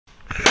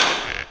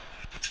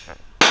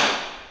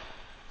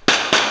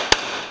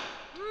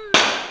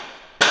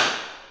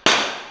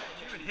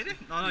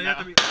No, you have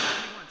to be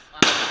only once.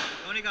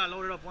 You only gotta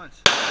load it up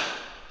once.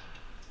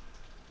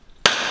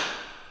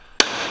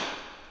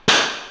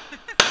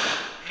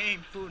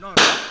 Aim, fool, no.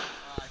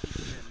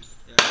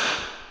 Yeah.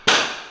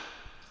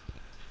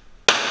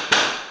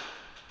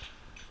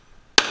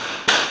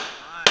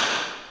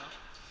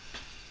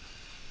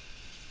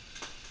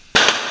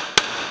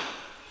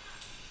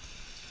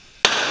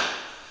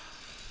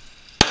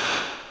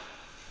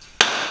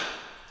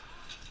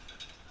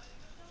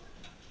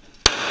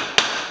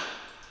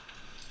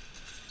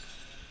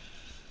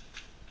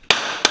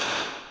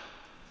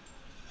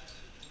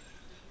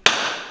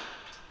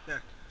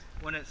 There.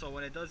 When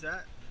it does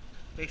that,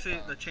 basically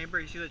the chamber,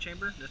 you see the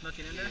chamber? There's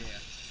nothing in there. Yeah.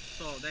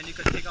 So then you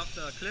can take off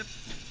the clip,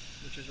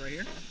 which is right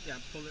here. Yeah,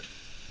 pull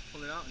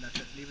it out, and that's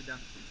it. Leave it down.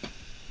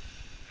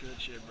 Good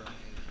shit, bro.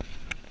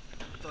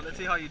 So let's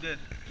see how you did.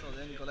 So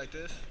then you go like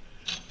this.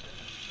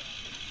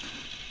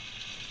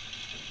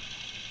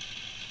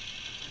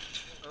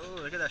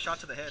 Oh, look at that shot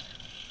to the head.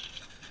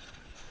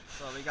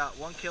 So we got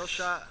one kill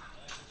shot.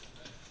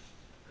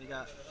 We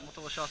got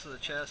multiple shots to the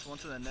chest, one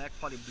to the neck,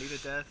 probably bleed to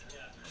death.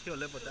 He'll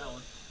live with that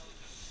one.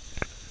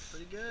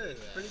 Pretty good,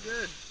 pretty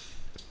good.